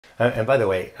And by the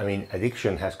way, I mean,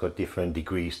 addiction has got different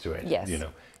degrees to it. Yes. You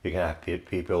know, you can have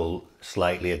people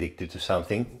slightly addicted to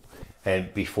something,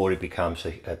 and before it becomes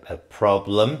a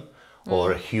problem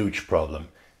or a huge problem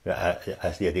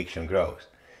as the addiction grows.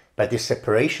 But the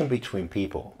separation between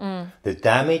people, the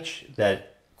damage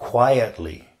that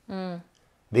quietly,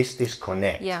 this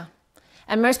disconnect. Yeah.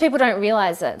 And most people don't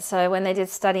realize it. So when they did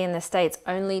study in the States,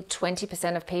 only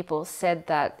 20% of people said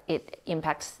that it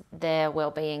impacts their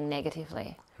well-being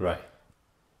negatively. Right.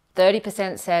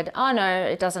 30% said, oh no,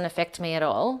 it doesn't affect me at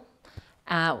all.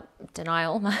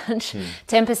 Denial much.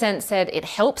 10% said it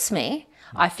helps me.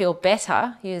 I feel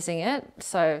better using it.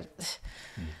 So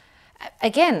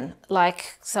again,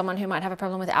 like someone who might have a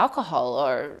problem with alcohol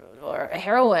or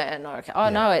heroin or,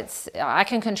 no, I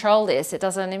can control this. It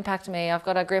doesn't impact me. I've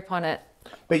got a grip on it.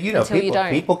 But you know,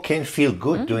 people can feel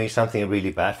good doing something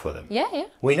really bad for them. Yeah, yeah.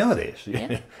 We know this.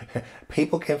 Yeah.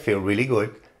 People can feel really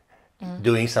good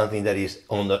doing something that is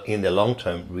in the long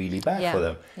term really bad for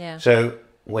them. Yeah. So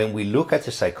when we look at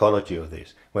the psychology of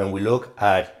this, when we look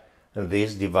at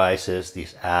these devices,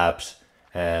 these apps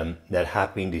that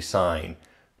have been designed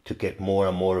to get more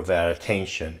and more of our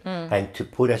attention and to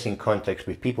put us in contact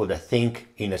with people that think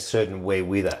in a certain way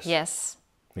with us. Yes.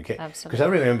 Okay. Absolutely. Because I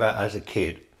remember as a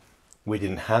kid, we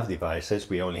didn't have devices.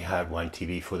 We only had one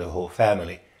TV for the whole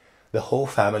family. The whole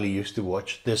family used to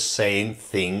watch the same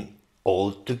thing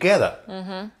all together.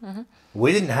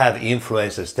 We didn't have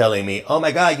influencers telling me, oh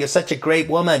my God, you're such a great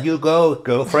woman, you go,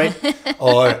 girlfriend.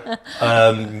 Or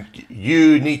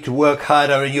you need to work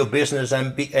harder in your business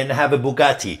and have a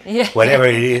Bugatti. Whatever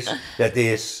it is that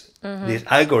these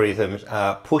algorithms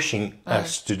are pushing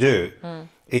us to do.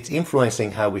 It's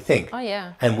influencing how we think. Oh,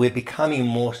 yeah. And we're becoming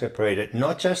more separated,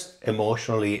 not just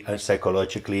emotionally and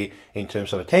psychologically in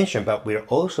terms of attention, but we're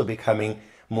also becoming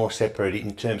more separated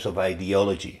in terms of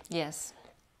ideology. Yes.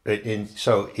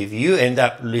 So if you end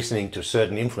up listening to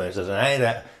certain influencers, and I end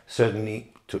up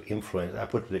certainly to influence, I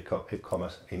put the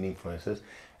commas in influencers,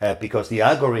 because the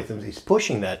algorithm is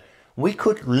pushing that, we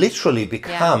could literally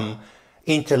become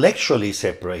intellectually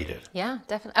separated. Yeah,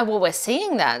 definitely. Well, we're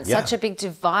seeing that. Such a big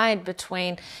divide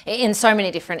between, in so many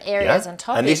different areas and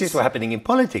topics. And this is what's happening in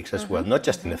politics as well, not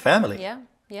just in the family. Yeah,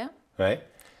 yeah. Right?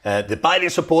 The Biden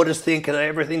supporters think that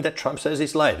everything that Trump says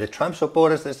is lie. The Trump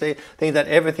supporters think that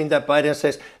everything that Biden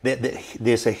says,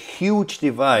 there's a huge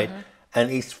divide, and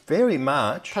it's very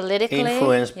much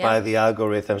influenced by the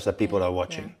algorithms that people are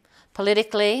watching. Yeah.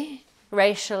 Politically,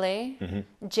 racially,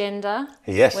 gender.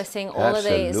 Yes, we're seeing all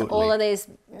of these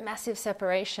massive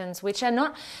separations, which are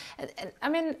not. I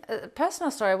mean, a personal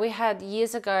story. We had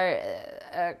years ago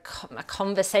a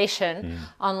conversation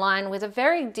online with a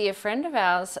very dear friend of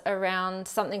ours around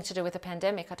something to do with the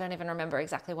pandemic. I don't even remember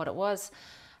exactly what it was,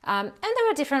 and there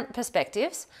were different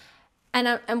perspectives.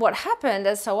 And what happened,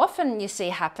 as so often you see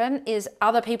happen, is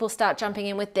other people start jumping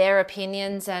in with their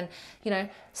opinions and,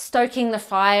 stoking the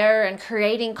fire and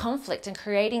creating conflict and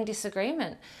creating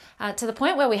disagreement to the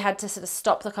point where we had to sort of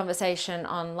stop the conversation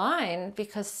online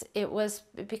because it was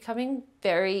becoming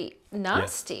very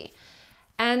nasty.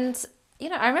 And,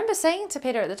 I remember saying to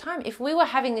Peter at the time, if we were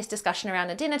having this discussion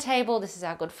around a dinner table, this is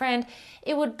our good friend,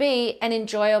 it would be an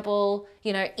enjoyable,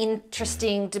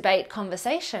 interesting debate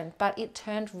conversation. But it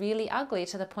turned really ugly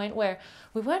to the point where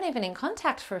we weren't even in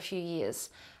contact for a few years.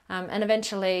 And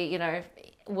eventually,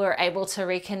 were able to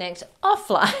reconnect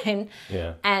offline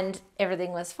and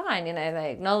everything was fine.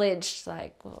 They acknowledged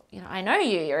like, well, I know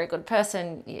you're a good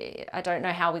person. I don't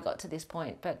know how we got to this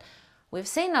point, but we've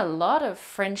seen a lot of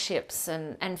friendships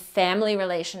and family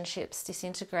relationships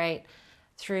disintegrate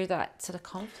through that sort of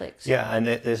conflict. Yeah, and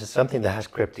there's something that has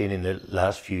crept in the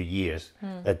last few years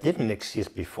that didn't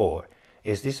exist before,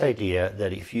 is this idea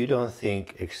that if you don't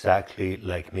think exactly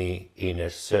like me in a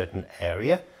certain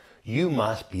area, you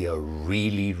must be a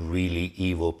really, really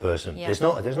evil person. Yeah.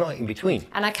 There's no in between.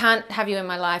 And I can't have you in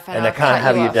my life. And I can't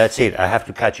have you, that's it. I have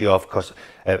to cut you off because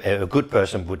a good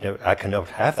person would never, I cannot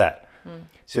have that.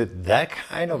 So that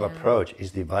kind of approach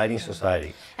is dividing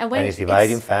society, and it's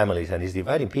dividing families, and it's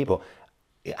dividing people.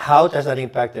 How does that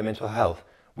impact their mental health?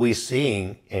 We're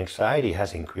seeing anxiety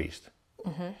has increased.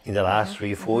 In the last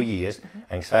 3-4 years,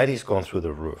 anxiety has gone through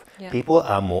the roof. People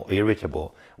are more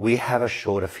irritable. We have a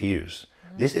shorter fuse.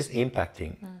 This is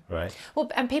impacting, right?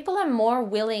 Well, and people are more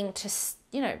willing to,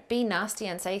 be nasty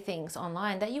and say things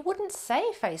online that you wouldn't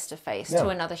say face to face to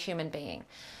another human being.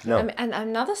 No. And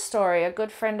another story, a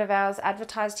good friend of ours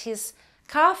advertised his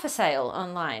car for sale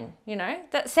online.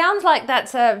 That sounds like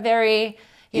that's a very,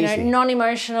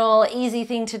 non-emotional, easy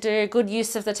thing to do, good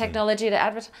use of the technology to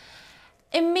advertise.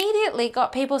 immediately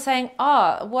got people saying,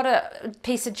 oh, what a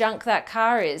piece of junk that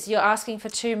car is. You're asking for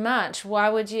too much. Why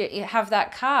would you have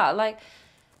that car? Like,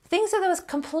 things that there was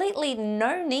completely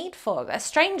no need for.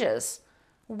 Strangers.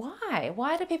 Why?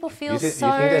 Why do people feel so... You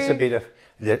think that's a bit of...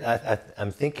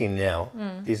 I'm thinking now,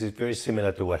 this is very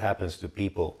similar to what happens to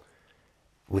people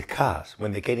with cars.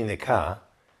 When they get in the car,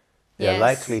 they're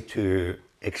likely to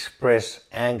express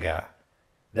anger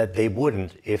that they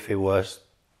wouldn't if it was...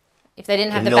 If they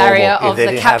didn't have the barrier of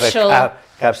the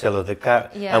capsule of the car.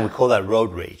 Yeah. And we call that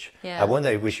road rage. Yeah. I wonder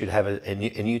if we should have a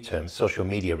new term, social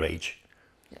media rage.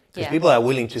 Because Yeah. people are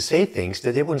willing to say things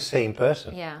that they wouldn't say in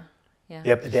person. Yeah.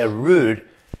 They're rude,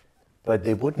 but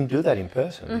they wouldn't do that in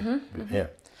person. Yeah.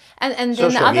 And then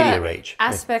Social the other media rage.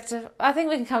 aspect of, I think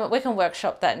we can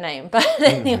workshop that name, but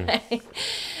anyway,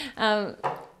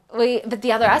 but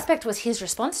the other aspect was his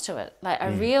response to it, like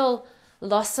a real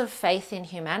loss of faith in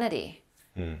humanity,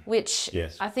 which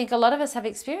I think a lot of us have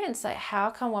experienced. Like,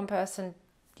 how can one person,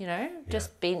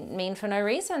 just be mean for no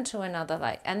reason to another?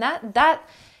 Like, and that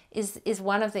is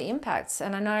one of the impacts.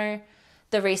 And I know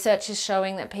the research is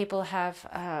showing that people have,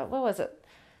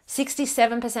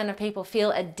 67% of people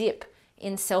feel a dip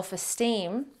in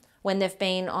self-esteem when they've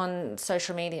been on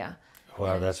social media.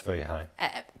 Wow, that's very high.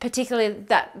 Particularly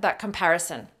that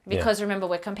comparison, because remember,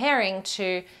 we're comparing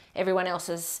to everyone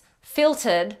else's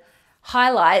filtered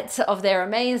highlights of their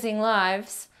amazing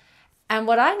lives. And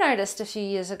what I noticed a few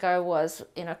years ago was,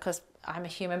 because I'm a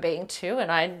human being too,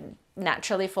 and I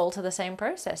naturally fall to the same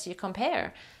process. You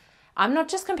compare. I'm not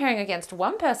just comparing against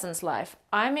one person's life.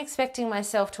 I'm expecting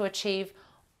myself to achieve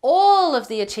all of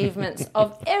the achievements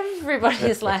of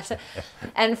everybody's life.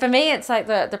 And for me, it's like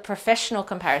the professional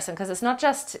comparison, because it's not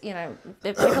just,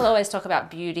 people always talk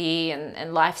about beauty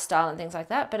and lifestyle and things like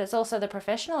that, but it's also the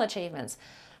professional achievements.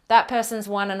 That person's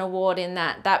won an award in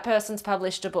that person's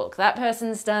published a book, that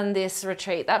person's done this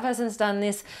retreat, that person's done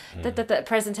this that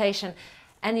presentation.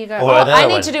 And you go, I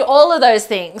need to do all of those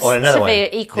things to be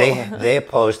equal. Their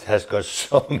post has got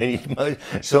so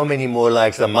many more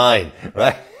likes than mine,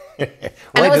 right?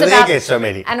 Why do they get so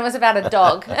many? And it was about a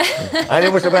dog. And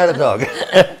it was about a dog.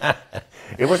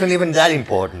 It wasn't even that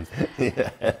important.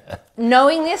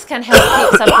 Knowing this can help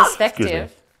keep some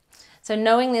perspective. So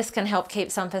knowing this can help keep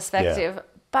some perspective,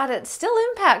 but it still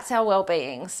impacts our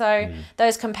well-being. So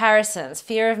those comparisons,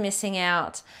 fear of missing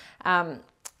out.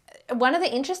 One of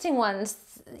the interesting ones,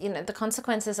 the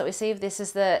consequences that we see of this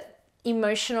is the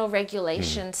emotional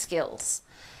regulation skills.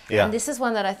 Yeah. And this is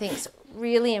one that I think is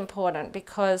really important,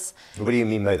 because... What do you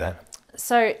mean by that?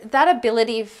 So that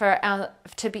ability for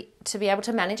to be able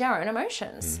to manage our own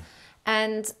emotions.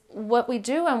 And what we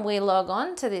do when we log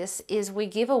on to this is we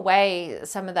give away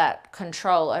some of that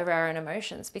control over our own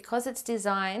emotions, because it's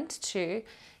designed to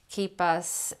keep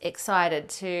us excited,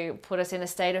 to put us in a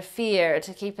state of fear,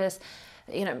 to keep us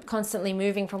constantly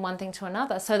moving from one thing to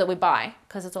another, so that we buy,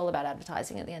 because it's all about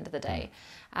advertising at the end of the day.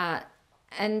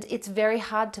 And it's very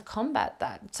hard to combat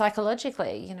that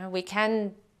psychologically. We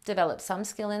can develop some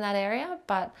skill in that area,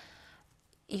 but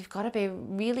you've got to be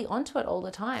really onto it all the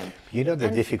time. The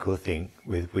difficult thing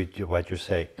with what you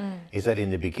say is that in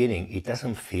the beginning, it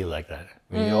doesn't feel like that.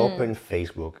 When you open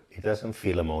Facebook, it doesn't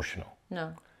feel emotional.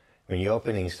 No. When you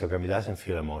open Instagram, it doesn't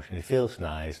feel emotional. It feels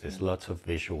nice. There's lots of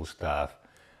visual stuff.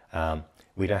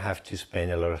 We don't have to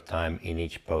spend a lot of time in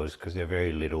each post, because they're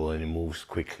very little and it moves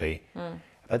quickly.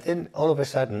 But then all of a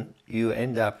sudden, you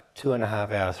end up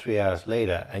 2.5 hours, 3 hours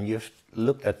later, and you've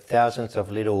looked at thousands of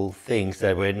little things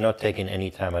that were not taking any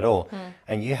time at all.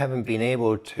 And you haven't been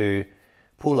able to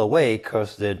pull away,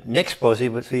 because the next post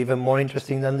is even more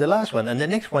interesting than the last one. And the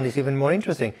next one is even more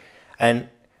interesting. And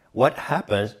what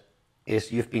happens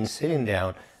is you've been sitting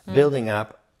down, building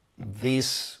up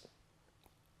this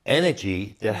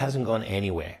energy that hasn't gone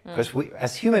anywhere. Because we,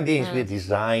 as human beings, we're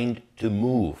designed to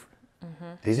move.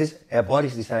 Our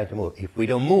body's designed to move. If we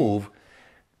don't move,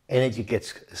 energy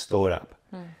gets stored up.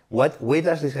 Where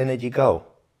does this energy go?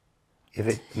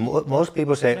 Most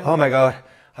people say, oh my God,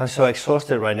 I'm so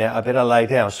exhausted right now, I better lie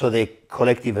down. So they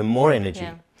collect even more energy.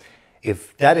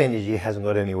 If that energy hasn't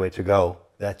got anywhere to go,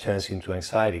 that turns into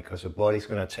anxiety, because the body's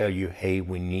going to tell you, hey,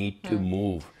 we need to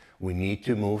move. We need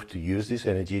to move to use this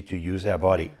energy, to use our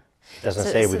body. It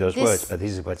doesn't say with those words, but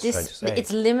this is what it's trying to say.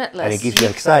 It's limitless. And it gives you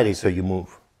anxiety, so you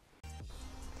move.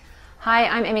 Hi,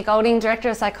 I'm Emmy Golding, Director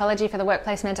of Psychology for the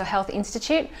Workplace Mental Health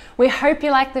Institute. We hope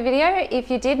you liked the video. If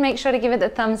you did, make sure to give it the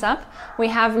thumbs up. We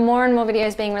have more and more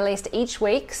videos being released each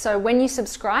week, so when you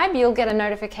subscribe, you'll get a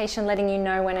notification letting you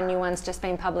know when a new one's just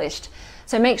been published.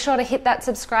 So make sure to hit that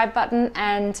subscribe button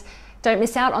and don't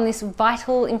miss out on this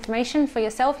vital information for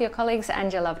yourself, your colleagues,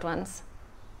 and your loved ones.